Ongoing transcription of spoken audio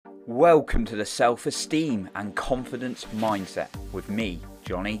Welcome to the Self-Esteem and Confidence Mindset with me,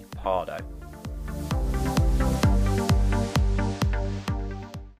 Johnny Pardo.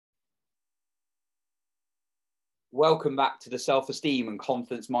 Welcome back to the Self-Esteem and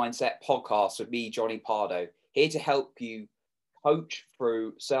Confidence Mindset podcast with me, Johnny Pardo, here to help you coach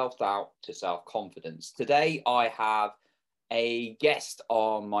through self-doubt to self-confidence. Today, I have a guest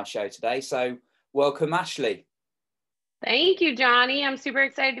on my show today. So welcome, Ashley. Thank you, Johnny. I'm super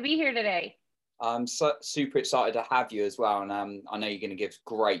excited to be here today. I'm super excited to have you as well. And I know you're going to give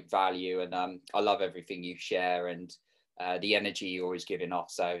great value. And I love everything you share and the energy you're always giving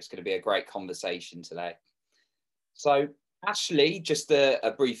off. So it's going to be a great conversation today. So Ashley, just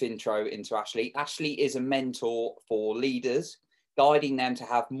a brief intro into Ashley. Ashley is a mentor for leaders, guiding them to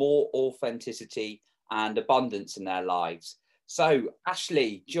have more authenticity and abundance in their lives. So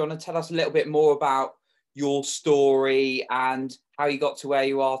Ashley, do you want to tell us a little bit more about your story and how you got to where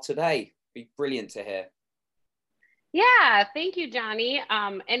you are today? Be brilliant to hear. Yeah, thank you, Johnny.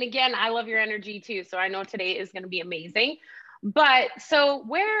 And again, I love your energy too. So I know today is going to be amazing. But so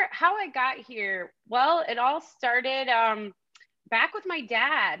how I got here, well, it all started back with my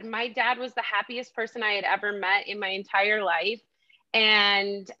dad. My dad was the happiest person I had ever met in my entire life.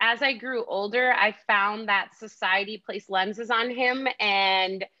 And as I grew older, I found that society placed lenses on him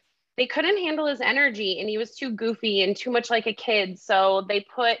and they couldn't handle his energy, and he was too goofy and too much like a kid. So they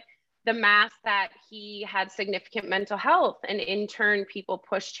put the mask that he had significant mental health, and in turn, people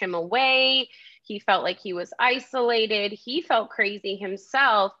pushed him away. He felt like he was isolated. He felt crazy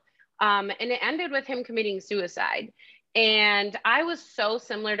himself. And it ended with him committing suicide. And I was so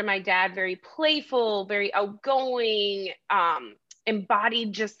similar to my dad, very playful, very outgoing,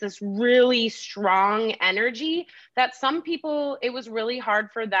 embodied just this really strong energy that some people, it was really hard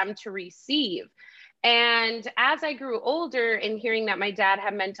for them to receive. And as I grew older and hearing that my dad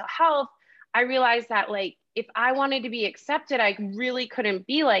had mental health, I realized that like, if I wanted to be accepted, I really couldn't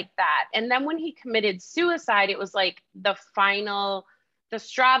be like that. And then when he committed suicide, it was like the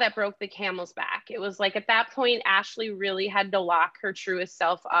straw that broke the camel's back. It was like at that point, Ashley really had to lock her truest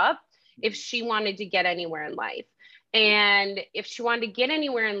self up if she wanted to get anywhere in life. And if she wanted to get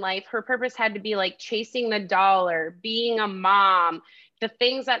anywhere in life, her purpose had to be like chasing the dollar, being a mom, the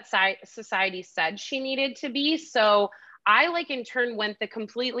things that society said she needed to be. So I in turn went the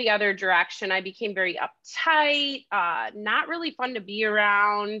completely other direction. I became very uptight, not really fun to be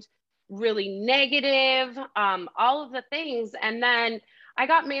around, really negative, all of the things. And then I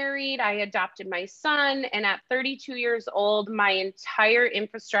got married, I adopted my son, and at 32 years old, my entire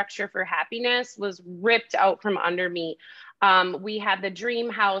infrastructure for happiness was ripped out from under me. We had the dream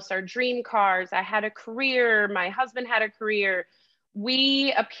house, our dream cars, I had a career, my husband had a career.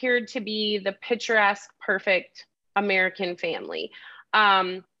 We appeared to be the picturesque, perfect American family.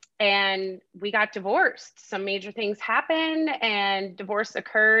 And we got divorced. Some major things happened and divorce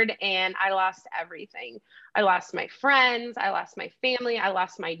occurred, and I lost everything. I lost my friends, I lost my family, I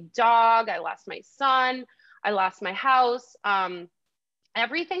lost my dog, I lost my son, I lost my house.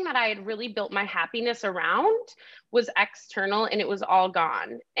 Everything that I had really built my happiness around was external, and it was all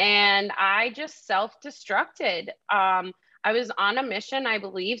gone. And I just self-destructed. I was on a mission, I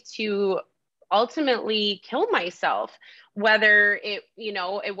believe, to ultimately kill myself, whether it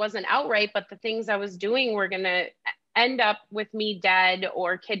wasn't outright, but the things I was doing were going to end up with me dead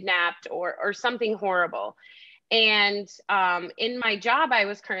or kidnapped or something horrible. And in my job I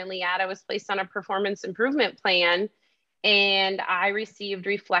was currently at, I was placed on a performance improvement plan, and I received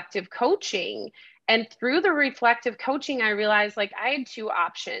reflective coaching. And through the reflective coaching, I realized I had two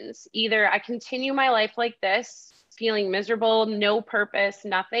options. Either I continue my life like this, feeling miserable, no purpose,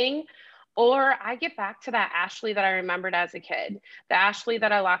 nothing, or I get back to that Ashley that I remembered as a kid, the Ashley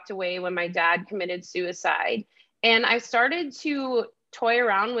that I locked away when my dad committed suicide. And I started to toy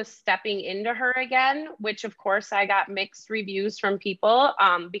around with stepping into her again, which of course I got mixed reviews from people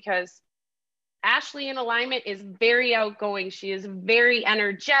because Ashley in alignment is very outgoing. She is very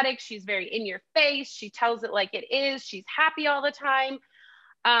energetic. She's very in your face. She tells it like it is. She's happy all the time.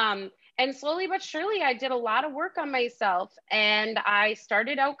 And slowly but surely, I did a lot of work on myself, and I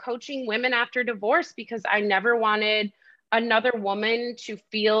started out coaching women after divorce because I never wanted another woman to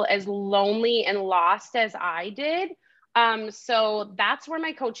feel as lonely and lost as I did. So that's where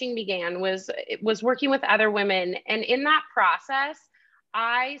my coaching began, was working with other women. And in that process,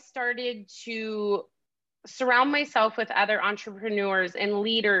 I started to surround myself with other entrepreneurs and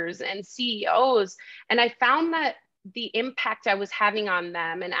leaders and CEOs. And I found that the impact I was having on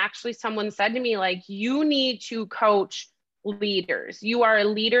them. And actually someone said to me, you need to coach leaders. You are a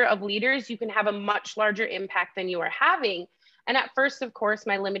leader of leaders. You can have a much larger impact than you are having. And at first, of course,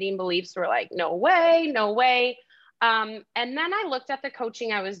 my limiting beliefs were like, no way, no way. And then I looked at the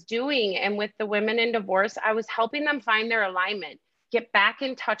coaching I was doing, and with the women in divorce, I was helping them find their alignment, get back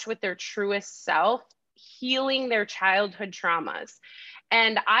in touch with their truest self, healing their childhood traumas.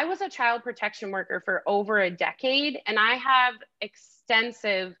 And I was a child protection worker for over a decade, and I have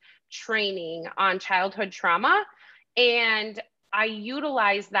extensive training on childhood trauma. And I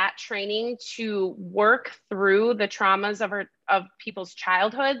utilize that training to work through the traumas of people's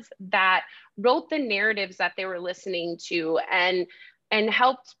childhoods that wrote the narratives that they were listening to, and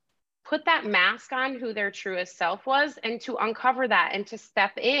helped put that mask on who their truest self was, and to uncover that and to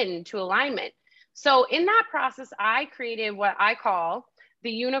step into alignment. So in that process, I created what I call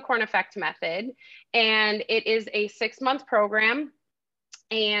the Unicorn Effect Method, and it is a 6-month program,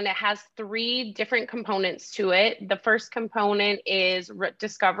 and it has 3 different components to it. The first component is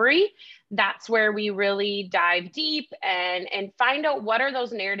discovery. That's where we really dive deep and find out what are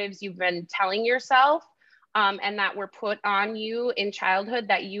those narratives you've been telling yourself, and that were put on you in childhood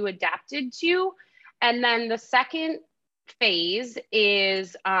that you adapted to. And then the second phase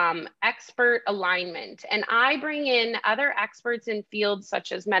is expert alignment. And I bring in other experts in fields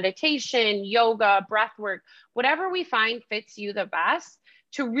such as meditation, yoga, breath work, whatever we find fits you the best,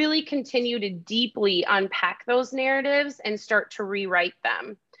 to really continue to deeply unpack those narratives and start to rewrite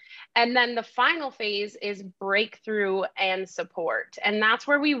them. And then the final phase is breakthrough and support. And that's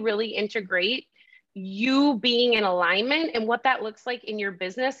where we really integrate you being in alignment and what that looks like in your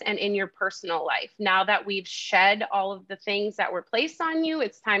business and in your personal life. Now that we've shed all of the things that were placed on you,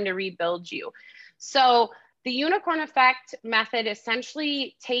 it's time to rebuild you. So the Unicorn Effect Method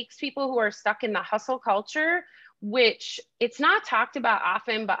essentially takes people who are stuck in the hustle culture, which it's not talked about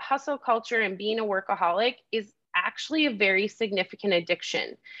often, but hustle culture and being a workaholic is actually a very significant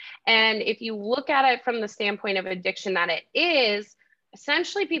addiction. And if you look at it from the standpoint of addiction that it is,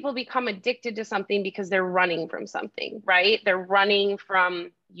 essentially people become addicted to something because they're running from something, right? They're running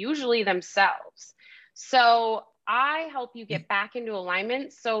from usually themselves. So I help you get back into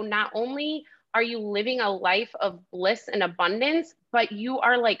alignment. So not only are you living a life of bliss and abundance, but you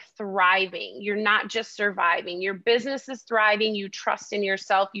are like thriving. You're not just surviving. Your business is thriving. You trust in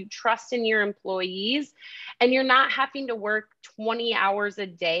yourself. You trust in your employees, and you're not having to work 20 hours a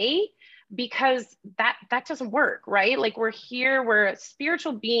day, because that doesn't work, right? Like we're here, we're a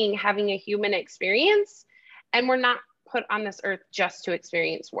spiritual being having a human experience, and we're not put on this earth just to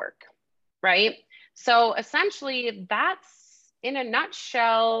experience work, right? So essentially that's in a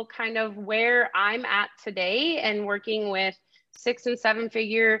nutshell kind of where I'm at today, and working with 6 and 7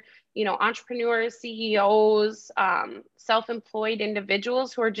 figure, entrepreneurs, CEOs, self-employed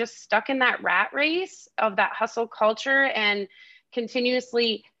individuals who are just stuck in that rat race of that hustle culture and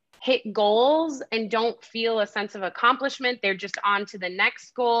continuously hit goals and don't feel a sense of accomplishment. They're just on to the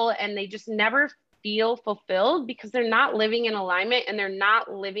next goal, and they just never feel fulfilled because they're not living in alignment and they're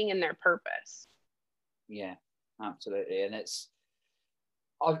not living in their purpose. Yeah, absolutely. And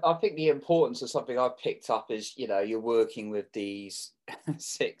I think the importance of something I've picked up is, you're working with these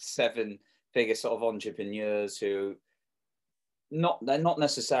 6, 7 figure sort of entrepreneurs who they're not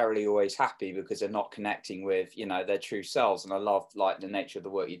necessarily always happy because they're not connecting with, their true selves. And I love like the nature of the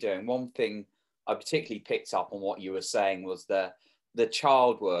work you're doing. One thing I particularly picked up on what you were saying was the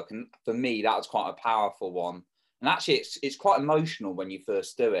child work. And for me, that was quite a powerful one. And actually it's quite emotional when you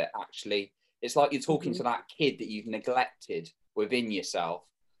first do it. Actually, it's like you're talking to that kid that you've neglected within yourself.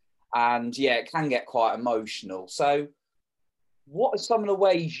 And yeah, it can get quite emotional. So what are some of the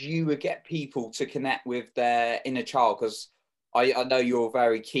ways you would get people to connect with their inner child? Because I know you're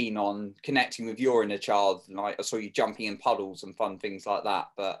very keen on connecting with your inner child, and I saw you jumping in puddles and fun things like that,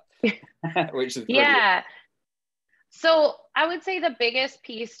 but which is brilliant. Yeah. So I would say the biggest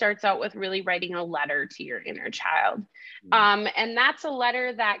piece starts out with really writing a letter to your inner child. And that's a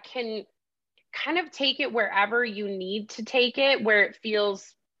letter that can kind of take it wherever you need to take it, where it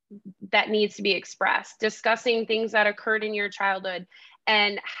feels that needs to be expressed, discussing things that occurred in your childhood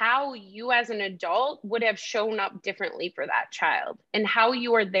and how you as an adult would have shown up differently for that child and how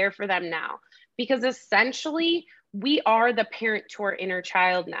you are there for them now. Because essentially, we are the parent to our inner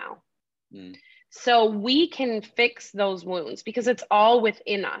child now. So we can fix those wounds because it's all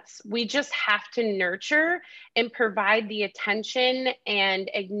within us. We just have to nurture and provide the attention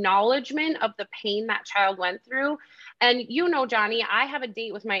and acknowledgement of the pain that child went through. And Johnny, I have a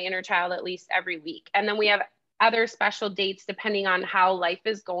date with my inner child at least every week. And then we have other special dates depending on how life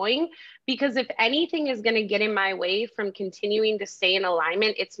is going. Because if anything is going to get in my way from continuing to stay in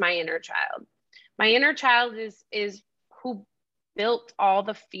alignment, it's my inner child. My inner child is who built all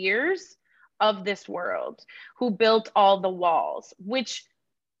the fears of this world, who built all the walls, which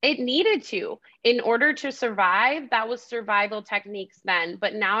it needed to in order to survive. That was survival techniques then.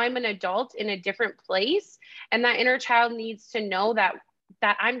 But now I'm an adult in a different place, and that inner child needs to know that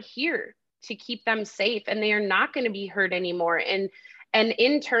I'm here to keep them safe, and they are not going to be hurt anymore. And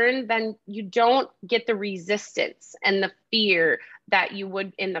in turn, then you don't get the resistance and the fear that you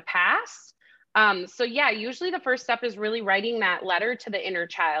would in the past. So yeah, usually the first step is really writing that letter to the inner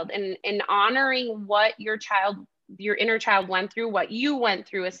child, and honoring what your inner child went through, what you went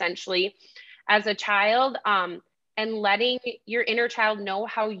through essentially as a child, and letting your inner child know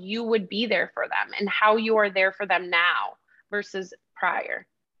how you would be there for them and how you are there for them now versus prior.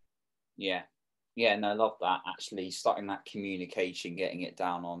 Yeah. Yeah, no, I love that. Actually, starting that communication, getting it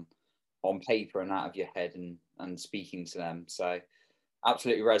down on paper and out of your head, and speaking to them. So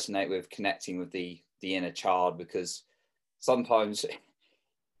absolutely resonate with connecting with the inner child, because sometimes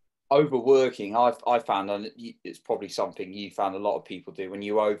overworking, I found, and it's probably something you found a lot of people do, when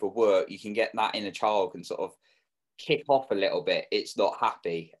you overwork, you can get that inner child can sort of kick off a little bit. It's not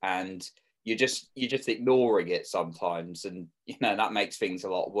happy, and you're just ignoring it sometimes, and that makes things a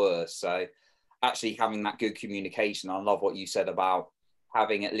lot worse. So actually having that good communication, I love what you said about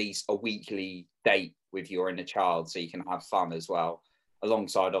having at least a weekly date with your inner child so you can have fun as well,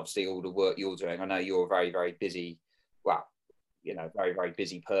 alongside obviously all the work you're doing. I know you're a very, very busy, very, very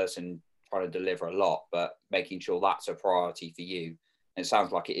busy person trying to deliver a lot, but making sure that's a priority for you. And it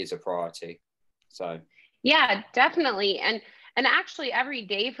sounds like it is a priority. So yeah, definitely. And actually every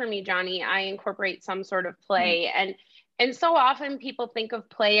day for me, Johnny, I incorporate some sort of play. And so often people think of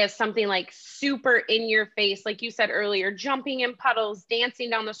play as something like super in your face, like you said earlier, jumping in puddles, dancing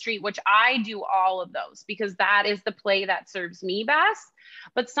down the street, which I do all of those because that is the play that serves me best.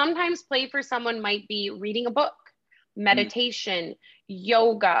 But sometimes play for someone might be reading a book, meditation,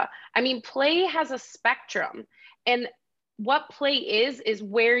 yoga. I mean, play has a spectrum. And what play is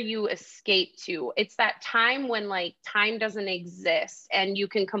where you escape to. It's that time when like time doesn't exist and you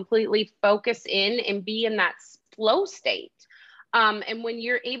can completely focus in and be in that flow state. And when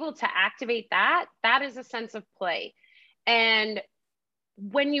you're able to activate that, that is a sense of play. And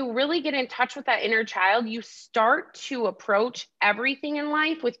when you really get in touch with that inner child, you start to approach everything in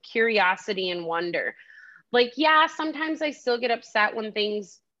life with curiosity and wonder. Like, yeah, sometimes I still get upset when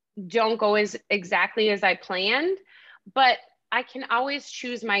things don't go as exactly as I planned, but I can always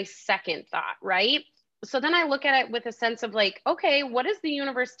choose my second thought, right? So then I look at it with a sense of like, okay, what is the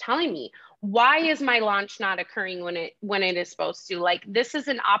universe telling me? Why is my launch not occurring when it is supposed to? Like, this is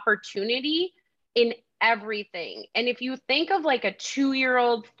an opportunity in everything. And if you think of like a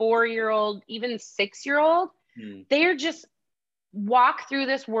 2-year-old, 4-year-old, even 6-year-old, they're just walk through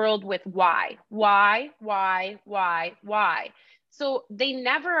this world with why. So they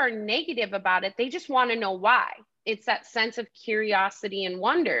never are negative about it. They just want to know why. It's that sense of curiosity and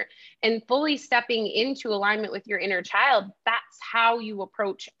wonder, and fully stepping into alignment with your inner child. That's how you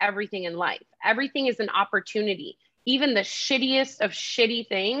approach everything in life. Everything is an opportunity. Even the shittiest of shitty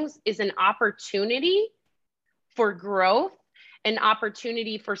things is an opportunity for growth, an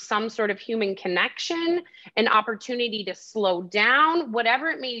opportunity for some sort of human connection, an opportunity to slow down, whatever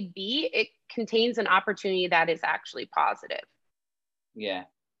it may be. It contains an opportunity that is actually positive. Yeah,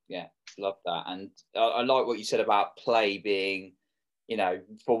 love that. And I like what you said about play being,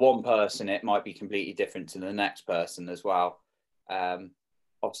 for one person it might be completely different to the next person as well.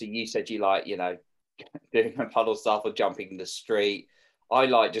 Obviously you said you like, doing puddle stuff or jumping in the street. I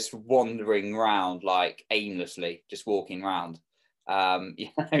like just wandering around, like aimlessly, just walking around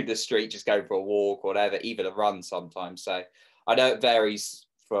the street, just going for a walk or whatever, even a run sometimes. So I know it varies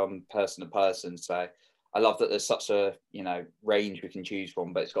from person to person. So I love that there's such a range we can choose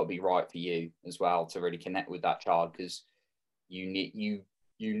from, but it's got to be right for you as well to really connect with that child, because you're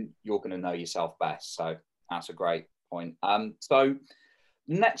going to know yourself best. So that's a great point. So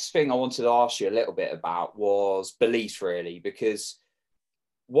next thing I wanted to ask you a little bit about was beliefs, really, because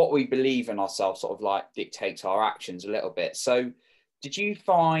what we believe in ourselves sort of like dictates our actions a little bit. So did you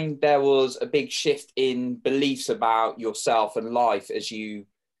find there was a big shift in beliefs about yourself and life as you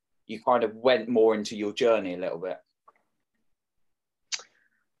kind of went more into your journey a little bit?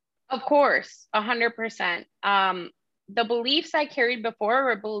 Of course, 100%. The beliefs I carried before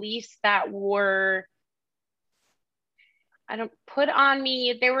were beliefs that were, put on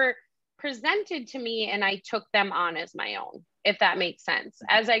me. They were presented to me and I took them on as my own, if that makes sense.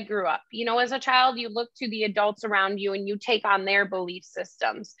 As I grew up, as a child, you look to the adults around you and you take on their belief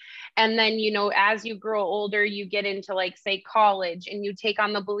systems. And then, as you grow older, you get into like, say, college, and you take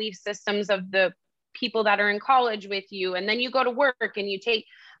on the belief systems of the people that are in college with you. And then you go to work and you take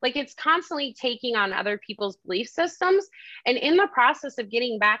Like it's constantly taking on other people's belief systems. And in the process of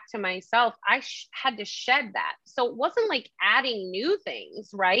getting back to myself, I had to shed that. So it wasn't like adding new things,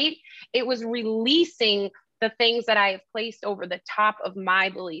 right? It was releasing the things that I have placed over the top of my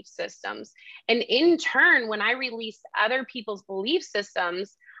belief systems. And in turn, when I released other people's belief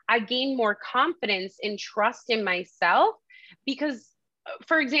systems, I gained more confidence and trust in myself. Because,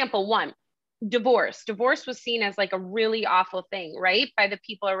 for example, one, divorce. Divorce was seen as like a really awful thing, right? By the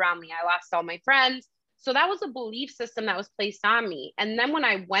people around me. I lost all my friends. So that was a belief system that was placed on me. And then when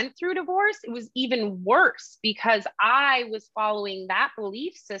I went through divorce, it was even worse because I was following that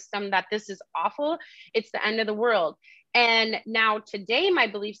belief system that this is awful. It's the end of the world. And now today, my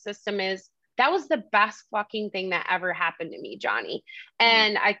belief system is that was the best fucking thing that ever happened to me, Johnny.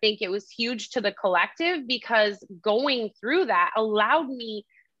 And I think it was huge to the collective because going through that allowed me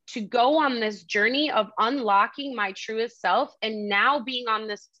to go on this journey of unlocking my truest self and now being on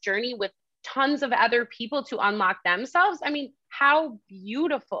this journey with tons of other people to unlock themselves. I mean, how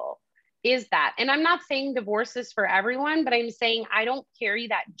beautiful is that? And I'm not saying divorce is for everyone, but I'm saying I don't carry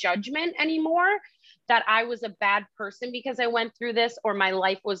that judgment anymore that I was a bad person because I went through this or my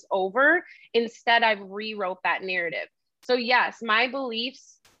life was over. Instead, I've rewrote that narrative. So yes, my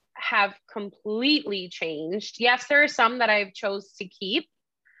beliefs have completely changed. Yes, there are some that I've chose to keep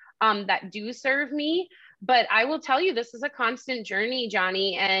that do serve me, but I will tell you, this is a constant journey,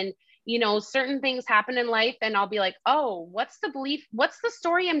 Johnny. And you know, certain things happen in life and I'll be like, oh, what's the belief? What's the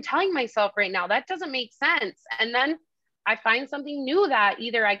story I'm telling myself right now? That doesn't make sense. And then I find something new that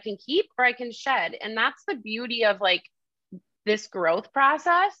either I can keep or I can shed. And that's the beauty of like this growth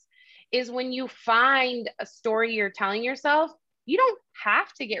process is when you find a story you're telling yourself, you don't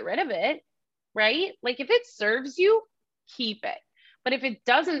have to get rid of it, right? Like if it serves you, keep it. But if it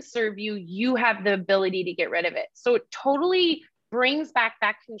doesn't serve you, you have the ability to get rid of it. So it totally brings back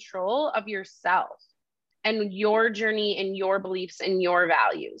that control of yourself and your journey and your beliefs and your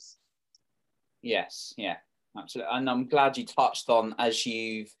values. Yes, yeah, absolutely. And I'm glad you touched on, as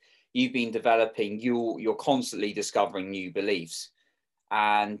you've been developing, you're constantly discovering new beliefs.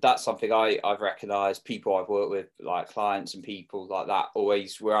 And that's something I've recognized. People I've worked with, like clients and people like that,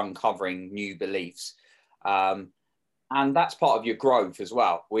 always we're uncovering new beliefs. And that's part of your growth as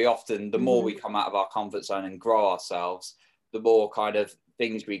well. We often, the more we come out of our comfort zone and grow ourselves, the more kind of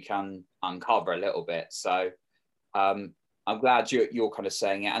things we can uncover a little bit. So I'm glad you're kind of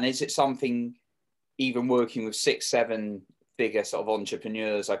saying it. And is it something, even working with 6-7 figure sort of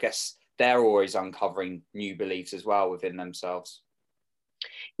entrepreneurs, I guess they're always uncovering new beliefs as well within themselves?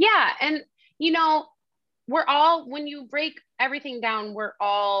 Yeah. And, you know, we're all, when you break everything down, we're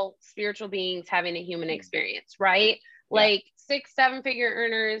all spiritual beings having a human experience, right? Like 6-7 figure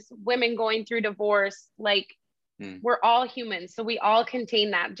earners, women going through divorce, like we're all humans. So we all contain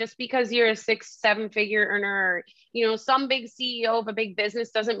that. Just because you're a 6-7 figure earner, or, you know, some big CEO of a big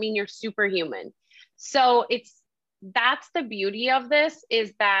business doesn't mean you're superhuman. So that's the beauty of this,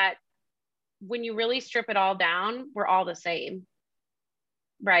 is that when you really strip it all down, we're all the same.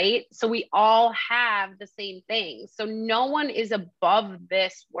 Right? So we all have the same thing. So no one is above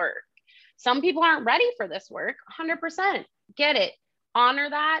this work. Some people aren't ready for this work. 100%. Get it. Honor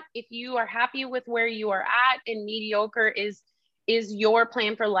that. If you are happy with where you are at and mediocre is your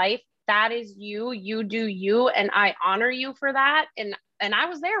plan for life, that is you. You do you, and I honor you for that. And I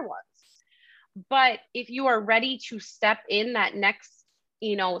was there once. But if you are ready to step in that next,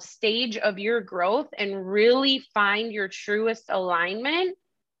 you know, stage of your growth and really find your truest alignment,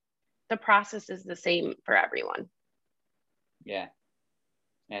 the process is the same for everyone. Yeah,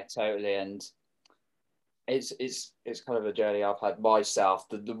 totally. And it's kind of a journey I've had myself.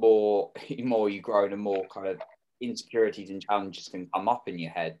 The more you grow, the more kind of insecurities and challenges can come up in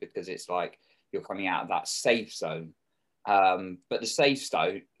your head, because it's like you're coming out of that safe zone. But the safe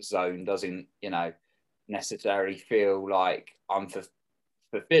zone doesn't, you know, necessarily feel like I'm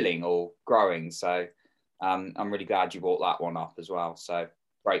fulfilling or growing. So I'm really glad you brought that one up as well. So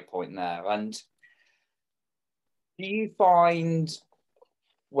great point there. And do you find,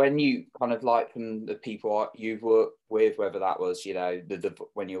 when you kind of, like, from the people you've worked with, whether that was, you know,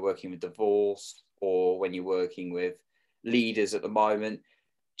 when you're working with divorce or when you're working with leaders at the moment,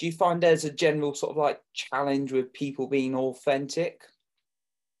 do you find there's a general sort of like challenge with people being authentic?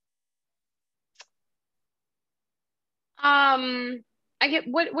 I get,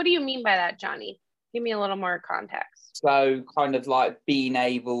 what do you mean by that, Johnny? Give me a little more context. So kind of like being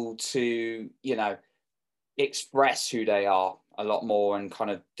able to, you know, express who they are a lot more and kind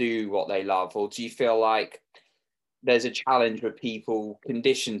of do what they love? Or do you feel like there's a challenge with people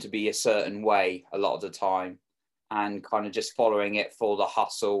conditioned to be a certain way a lot of the time, and kind of just following it for the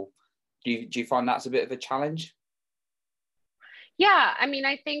hustle. Do you find that's a bit of a challenge? Yeah, I mean,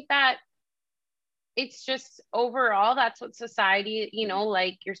 I think that it's just overall, that's what society, you know,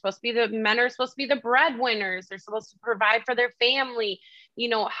 like you're supposed to be men are supposed to be the breadwinners. They're supposed to provide for their family. You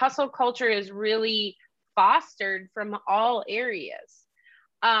know, hustle culture is really fostered from all areas.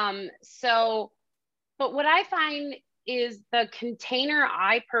 So, but what I find is the container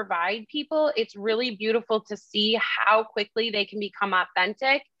I provide people, it's really beautiful to see how quickly they can become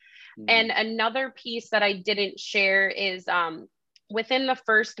authentic. And another piece that I didn't share is within the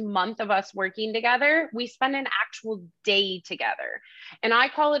first month of us working together, we spend an actual day together. And I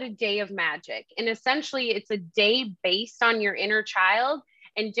call it a day of magic. And essentially, it's a day based on your inner child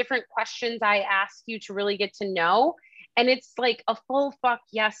and different questions I ask you to really get to know. And it's like a full fuck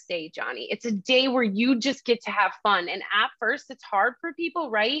yes day, Johnny. It's a day where you just get to have fun. And at first, it's hard for people,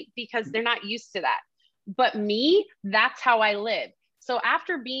 right? Because they're not used to that. But me, that's how I live. So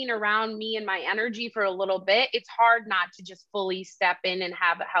after being around me and my energy for a little bit, it's hard not to just fully step in and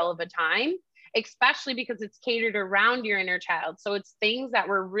have a hell of a time, especially because it's catered around your inner child. So it's things that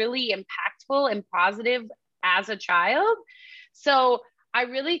were really impactful and positive as a child. So I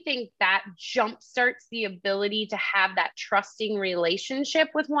really think that jumpstarts the ability to have that trusting relationship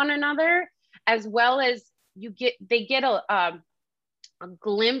with one another, as well as they get a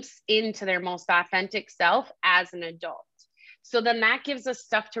glimpse into their most authentic self as an adult. So then that gives us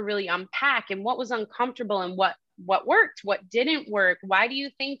stuff to really unpack, and what was uncomfortable and what worked, what didn't work. Why do you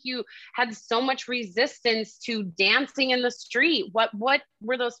think you had so much resistance to dancing in the street? What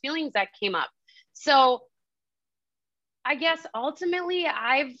were those feelings that came up? So I guess ultimately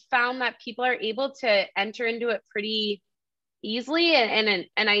I've found that people are able to enter into it pretty easily. And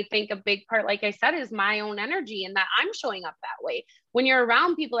I think a big part, like I said, is my own energy and that I'm showing up that way. When you're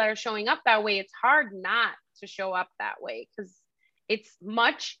around people that are showing up that way, it's hard not to show up that way, because it's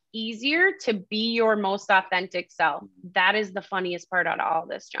much easier to be your most authentic self. That is the funniest part out of all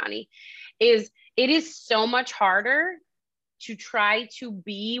this, Johnny, is it is so much harder to try to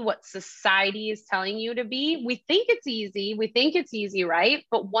be what society is telling you to be. We think it's easy, right?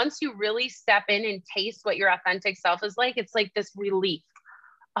 But once you really step in and taste what your authentic self is like, it's like this relief.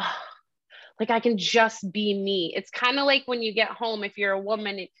 Oh, like I can just be me. It's kind of like when you get home, if you're a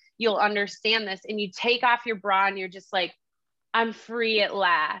woman, you'll understand this, and you take off your bra and you're just like, I'm free at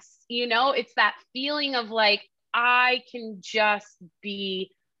last. You know, it's that feeling of like, I can just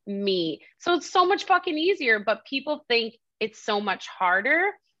be me. So it's so much fucking easier, but people think it's so much harder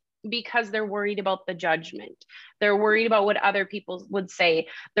because they're worried about the judgment. They're worried about what other people would say.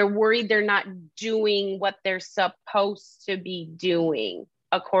 They're worried they're not doing what they're supposed to be doing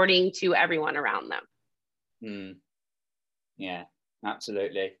according to everyone around them. Yeah,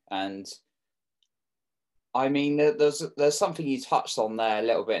 absolutely. And I mean, there's something you touched on there a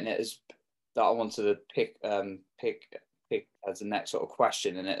little bit, and it is that I wanted to pick as the next sort of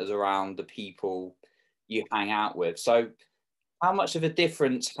question, and it is around the people you hang out with. So how much of a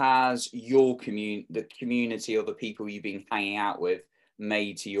difference has the community or the people you've been hanging out with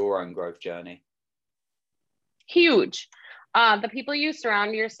made to your own growth journey? Huge. The people you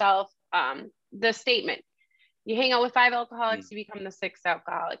surround yourself, the statement, you hang out with 5 alcoholics, you become the 6th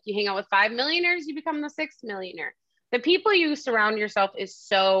alcoholic. You hang out with 5 millionaires, you become the 6th millionaire. The people you surround yourself is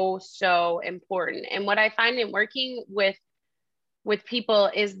so, so important. And what I find in working with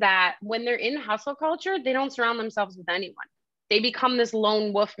people is that when they're in hustle culture, they don't surround themselves with anyone. They become this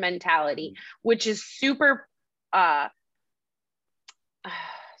lone wolf mentality, which is super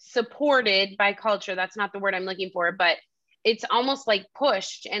supported by culture. That's not the word I'm looking for, but it's almost like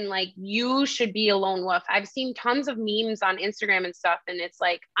pushed, and like you should be a lone wolf. I've seen tons of memes on Instagram and stuff, and it's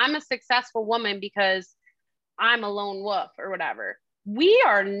like, I'm a successful woman because I'm a lone wolf or whatever. We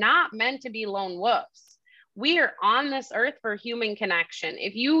are not meant to be lone wolves. We are on this earth for human connection.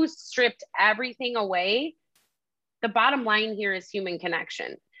 If you stripped everything away, the bottom line here is human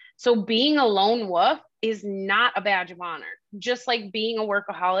connection. So being a lone wolf is not a badge of honor, just like being a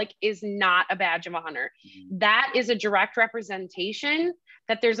workaholic is not a badge of honor. That is a direct representation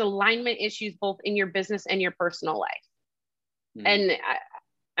that there's alignment issues both in your business and your personal life. And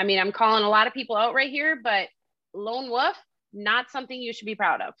I mean, I'm calling a lot of people out right here, but lone wolf, not something you should be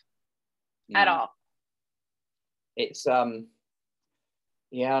proud of at all. It's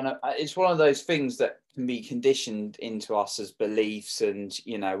yeah, it's one of those things that can be conditioned into us as beliefs, and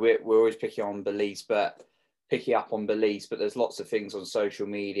you know, we're always picking up on beliefs, but there's lots of things on social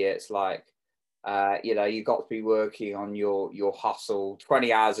media. It's like, you know, you've got to be working on your hustle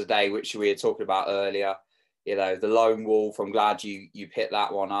 20 hours a day, which we were talking about earlier. You know, the lone wolf. I'm glad you hit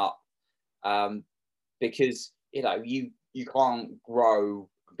that one up, because you know, you can't grow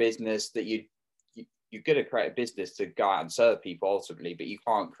a business that you're going to create a business to go out and serve people ultimately, but you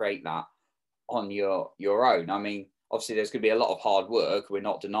can't create that on your own. I mean, obviously there's going to be a lot of hard work. We're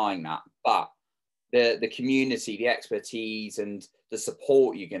not denying that, but the community, the expertise and the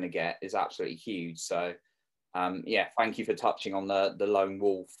support you're going to get is absolutely huge. So yeah, thank you for touching on the lone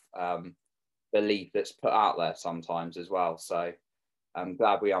wolf belief that's put out there sometimes as well. So I'm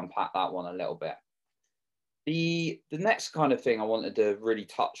glad we unpacked that one a little bit. The next kind of thing I wanted to really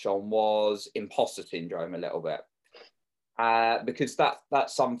touch on was imposter syndrome a little bit, because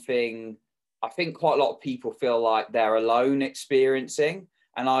that's something I think quite a lot of people feel like they're alone experiencing.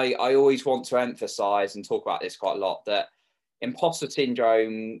 And I always want to emphasize and talk about this quite a lot, that imposter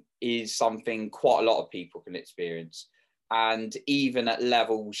syndrome is something quite a lot of people can experience. And even at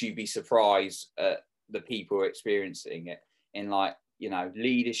levels, you'd be surprised at the people who are experiencing it in, like, you know,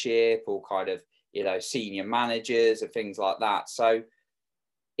 leadership or kind of, you know, senior managers or things like that. So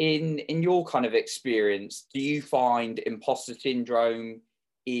in your kind of experience, do you find imposter syndrome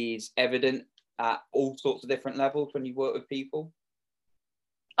is evident at all sorts of different levels when you work with people?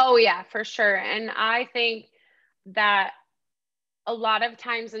 Oh yeah, for sure. And I think that a lot of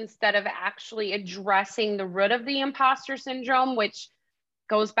times, instead of actually addressing the root of the imposter syndrome, which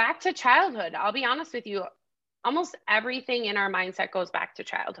goes back to childhood, I'll be honest with you, almost everything in our mindset goes back to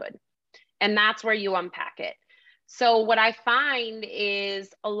childhood. And that's where you unpack it. So what I find is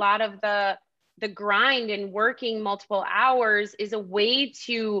a lot of the grind and working multiple hours is a way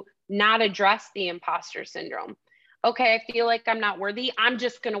to not address the imposter syndrome. Okay, I feel like I'm not worthy. I'm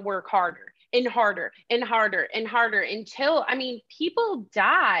just going to work harder and harder and harder and harder until, I mean, people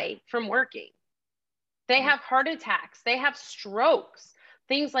die from working. They have heart attacks, they have strokes,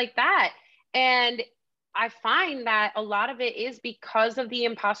 things like that. And I find that a lot of it is because of the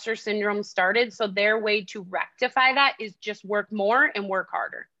imposter syndrome started. So their way to rectify that is just work more and work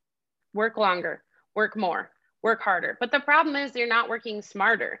harder, work longer, work more, work harder. But the problem is you're not working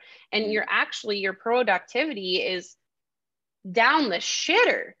smarter, and your productivity is down the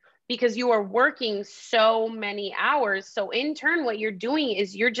shitter because you are working so many hours. So in turn, what you're doing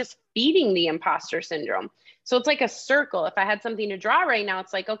is you're just feeding the imposter syndrome. So it's like a circle. If I had something to draw right now,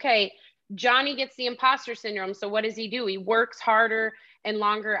 it's like, okay, Johnny gets the imposter syndrome. So what does he do? He works harder and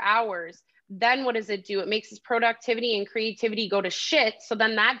longer hours. Then what does it do? It makes his productivity and creativity go to shit. So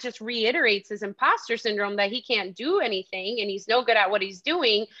then that just reiterates his imposter syndrome that he can't do anything and he's no good at what he's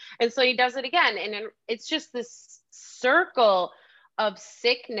doing. And so he does it again. And it's just this circle of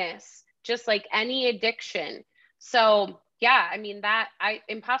sickness, just like any addiction. So yeah, I mean,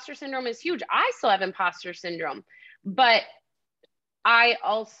 imposter syndrome is huge. I still have imposter syndrome, but I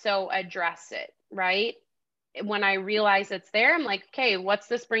also address it, right? When I realize it's there, I'm like, okay, what's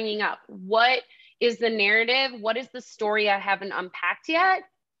this bringing up? What is the narrative? What is the story I haven't unpacked yet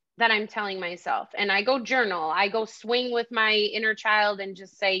that I'm telling myself? And I go journal, I go swing with my inner child and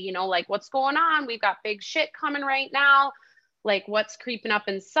just say, you know, like, what's going on? We've got big shit coming right now. Like, what's creeping up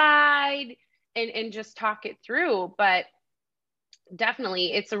inside, and just talk it through. But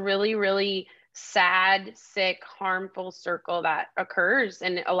definitely, it's a really, really sad, sick, harmful circle that occurs.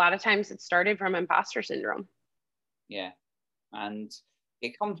 And a lot of times it started from imposter syndrome. Yeah. And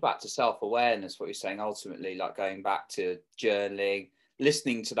it comes back to self-awareness, what you're saying, ultimately, like going back to journaling,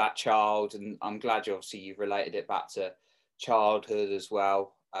 listening to that child. And I'm glad you've related it back to childhood as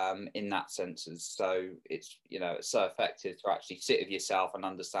well, in that sense. So it's, you know, it's so effective to actually sit with yourself and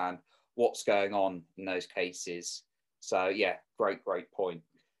understand what's going on in those cases. So yeah, great point.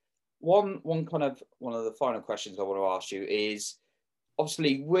 One of the final questions I want to ask you is,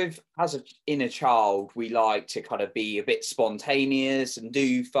 obviously, as an inner child, we like to kind of be a bit spontaneous and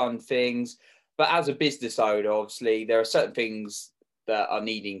do fun things. But as a business owner, obviously, there are certain things that are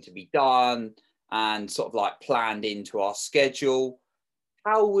needing to be done and sort of like planned into our schedule.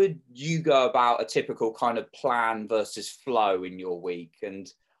 How would you go about a typical kind of plan versus flow in your week? And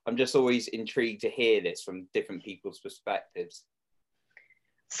I'm just always intrigued to hear this from different people's perspectives.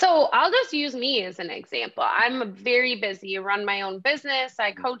 So I'll just use me as an example. I'm very busy. I run my own business.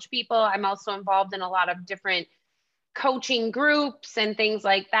 I coach people. I'm also involved in a lot of different coaching groups and things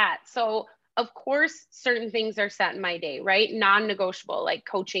like that. So of course, certain things are set in my day, right? Non-negotiable, like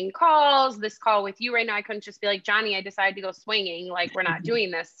coaching calls, this call with you right now. I couldn't just be like, Johnny, I decided to go swinging. Like, we're not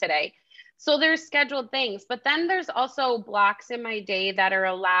doing this today. So there's scheduled things, but then there's also blocks in my day that are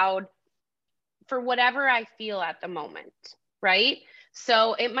allowed for whatever I feel at the moment, right?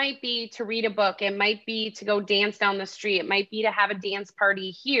 So it might be to read a book. It might be to go dance down the street. It might be to have a dance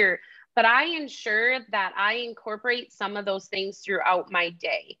party here, but I ensure that I incorporate some of those things throughout my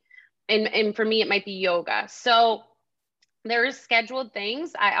day. and for me, it might be yoga. So there's scheduled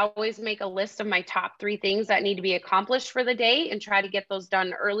things. I always make a list of my top 3 things that need to be accomplished for the day and try to get those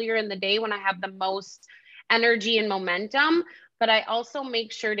done earlier in the day when I have the most energy and momentum. But I also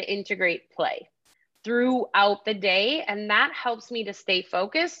make sure to integrate play throughout the day. And that helps me to stay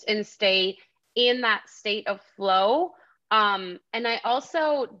focused and stay in that state of flow. And I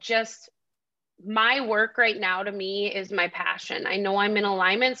also just, my work right now to me is my passion. I know I'm in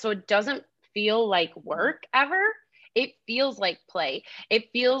alignment, so it doesn't feel like work ever. It feels like play. It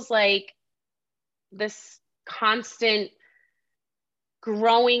feels like this constant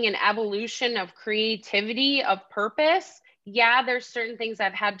growing and evolution of creativity, of purpose. Yeah, there's certain things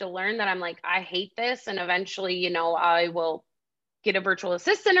I've had to learn that I'm like, I hate this. And eventually, you know, I will get a virtual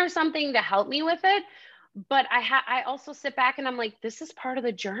assistant or something to help me with it. But I also sit back and I'm like, this is part of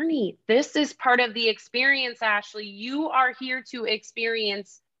the journey. This is part of the experience, Ashley. You are here to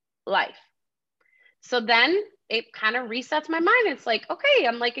experience life. So then it kind of resets my mind. It's like, okay,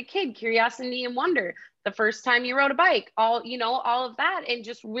 I'm like a kid, curiosity and wonder. The first time you rode a bike, all, you know, all of that, and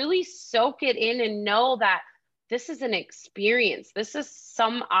just really soak it in and know that this is an experience. This is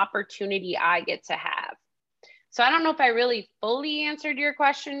some opportunity I get to have. So I don't know if I really fully answered your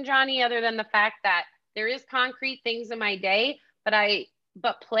question, Johnny, other than the fact that there is concrete things in my day,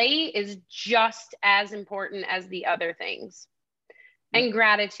 but play is just as important as the other things. And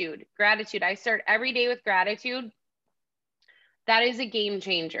gratitude. I start every day with gratitude. That is a game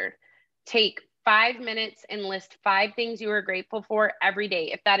changer. Take 5 minutes and list 5 things you are grateful for every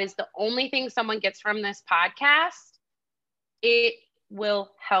day. If that is the only thing someone gets from this podcast, it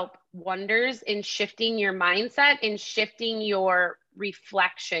will help wonders in shifting your mindset and shifting your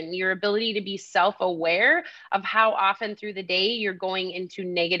reflection, your ability to be self-aware of how often through the day you're going into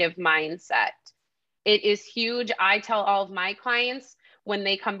negative mindset. It is huge. I tell all of my clients, when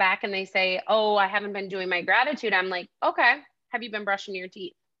they come back and they say, oh, I haven't been doing my gratitude, I'm like, okay, have you been brushing your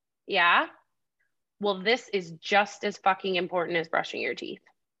teeth? Yeah. Well, this is just as fucking important as brushing your teeth.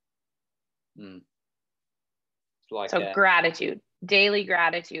 Like so gratitude, daily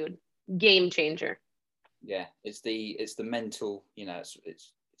gratitude, game changer. Yeah, it's the mental, you know,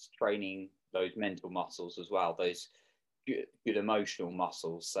 it's training those mental muscles as well, those good emotional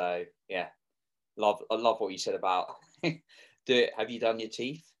muscles. So yeah, I love what you said about have you done your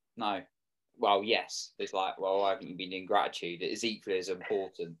teeth? No. Well, yes. It's like, well, why haven't you been in gratitude? It is equally as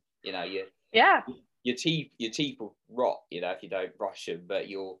important. You know, your teeth will rot, you know, if you don't brush them, but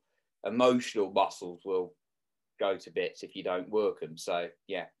your emotional muscles will go to bits if you don't work them. So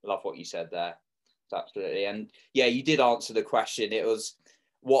yeah, love what you said there. Absolutely. And yeah, you did answer the question. It was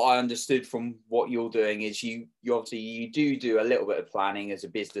what I understood from what you're doing is you obviously you do a little bit of planning as a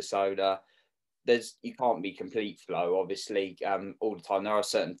business owner. You can't be complete flow, obviously, all the time. There are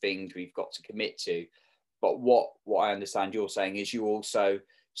certain things we've got to commit to. But what I understand you're saying is you also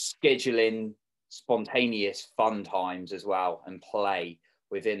schedule in spontaneous fun times as well and play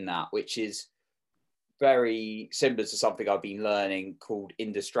within that, which is very similar to something I've been learning called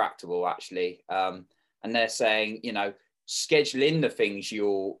Indistractable, actually. And they're saying, you know, schedule in the things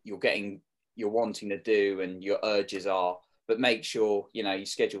you're wanting to do and your urges are, but make sure, you know, you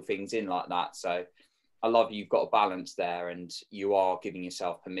schedule things in like that. So I love you've got a balance there and you are giving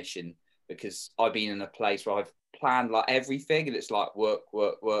yourself permission, because I've been in a place where I've planned like everything and it's like work,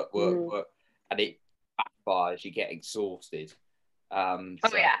 and it backfires, you get exhausted.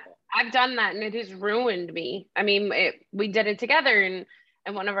 Yeah, I've done that and it has ruined me. I mean, we did it together in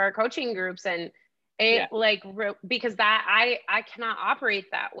one of our coaching groups, and it because that I cannot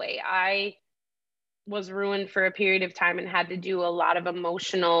operate that way. I was ruined for a period of time and had to do a lot of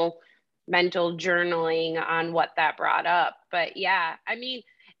emotional, mental journaling on what that brought up. But yeah, I mean,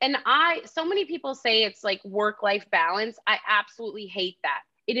 and so many people say it's like work-life balance. I absolutely hate that.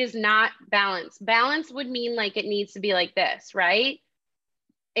 It is not balance. Balance would mean like it needs to be like this, right?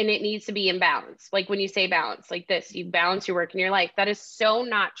 And it needs to be in balance. Like when you say balance, like this, you balance your work and your life. That is so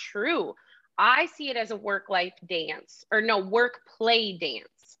not true. I see it as a work-life dance, or no, work-play dance.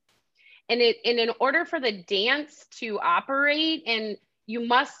 And in order for the dance to operate, and you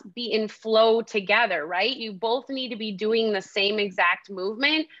must be in flow together, right? You both need to be doing the same exact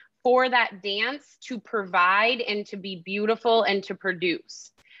movement for that dance to provide and to be beautiful and to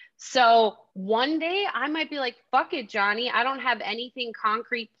produce. So one day I might be like, fuck it, Johnny. I don't have anything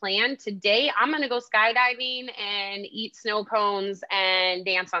concrete planned. Today I'm going to go skydiving and eat snow cones and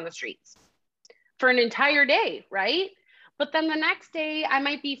dance on the streets for an entire day, right? But then the next day I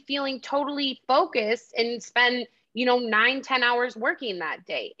might be feeling totally focused and spend, 9-10 hours working that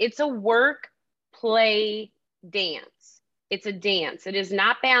day. It's a work, play, dance. It's a dance. It is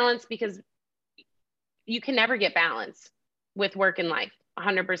not balance, because you can never get balance with work and life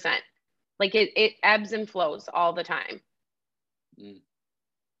 100%. Like it ebbs and flows all the time.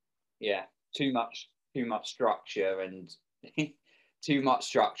 Yeah, too much structure, and too much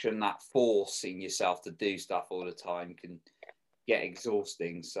structure and that forcing yourself to do stuff all the time can get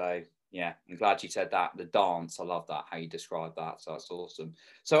exhausting. So yeah, I'm glad you said that. The dance, I love that, how you describe that. So that's awesome.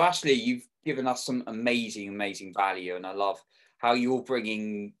 So Ashley, you've given us some amazing value, and I love how you're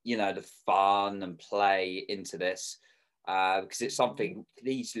bringing, you know, the fun and play into this, because it's something you could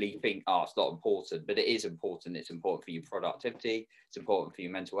easily think, oh, it's not important, but it is important. It's important for your productivity. It's important for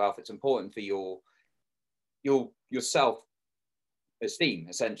your mental health. It's important for your self-esteem,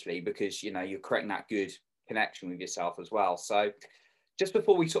 essentially, because, you know, you're creating that good connection with yourself as well. So just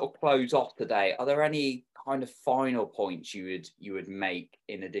before we sort of close off today, are there any kind of final points you would make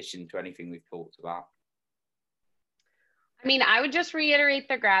in addition to anything we've talked about? I mean, I would just reiterate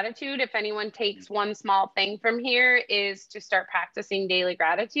the gratitude. If anyone takes one small thing from here, is to start practicing daily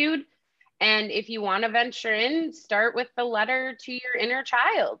gratitude. And if you want to venture in, start with the letter to your inner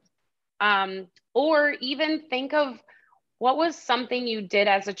child. Or even think of what was something you did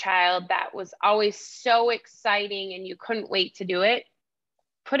as a child that was always so exciting and you couldn't wait to do it.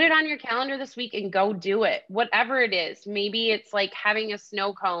 Put it on your calendar this week and go do it. Whatever it is. Maybe it's like having a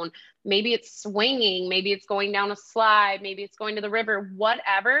snow cone. Maybe it's swinging. Maybe it's going down a slide. Maybe it's going to the river.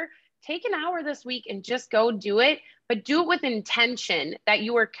 Whatever. Take an hour this week and just go do it, but do it with intention that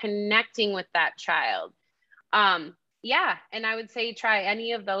you are connecting with that child. Yeah. And I would say try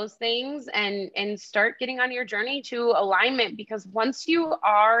any of those things and start getting on your journey to alignment, because once you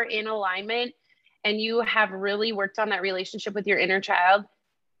are in alignment and you have really worked on that relationship with your inner child,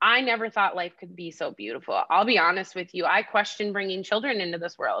 I never thought life could be so beautiful. I'll be honest with you. I questioned bringing children into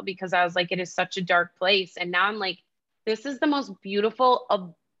this world because I was like, it is such a dark place. And now I'm like, this is the most beautiful,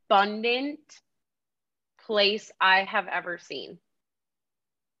 abundant place I have ever seen.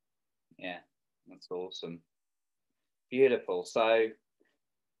 Yeah, that's awesome. Beautiful. So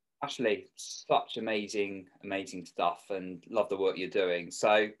Ashley, such amazing stuff, and love the work you're doing.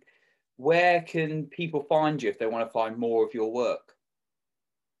 So where can people find you if they want to find more of your work?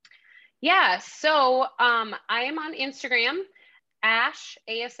 Yeah, so I am on Instagram, Ash,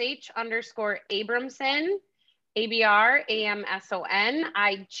 ASH_Abramson, ABRAMSON.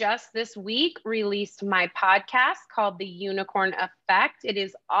 I just this week released my podcast called The Unicorn Effect. It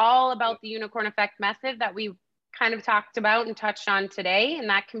is all about the unicorn effect method that we kind of talked about and touched on today. And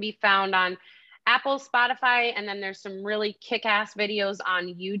that can be found on Apple, Spotify, and then there's some really kick-ass videos on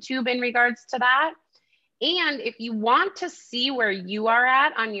YouTube in regards to that. And if you want to see where you are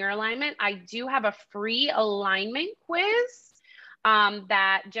at on your alignment, I do have a free alignment quiz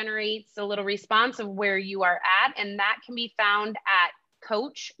that generates a little response of where you are at. And that can be found at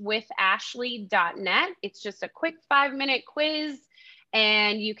coachwithashley.net. It's just a quick 5-minute quiz,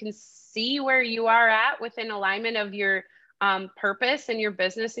 and you can see where you are at within alignment of your purpose and your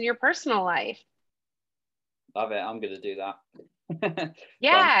business and your personal life. Love it. I'm going to do that.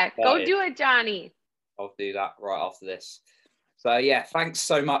 Yeah, go do it, Johnny. I'll do that right after this. So yeah, thanks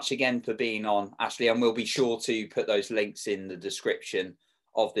so much again for being on, Ashley, and we'll be sure to put those links in the description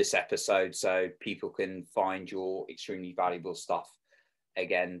of this episode so people can find your extremely valuable stuff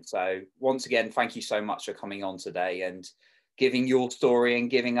again. So once again, thank you so much for coming on today and giving your story and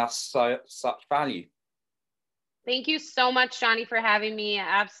giving us such value. Thank you so much, Johnny, for having me.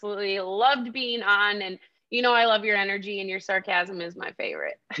 I absolutely loved being on, and you know I love your energy, and your sarcasm is my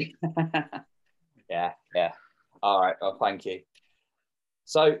favorite. Yeah. All right. Well, thank you.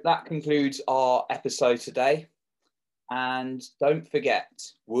 So that concludes our episode today. And don't forget,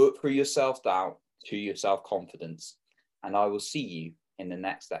 work through your self-doubt to your self-confidence. And I will see you in the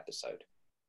next episode.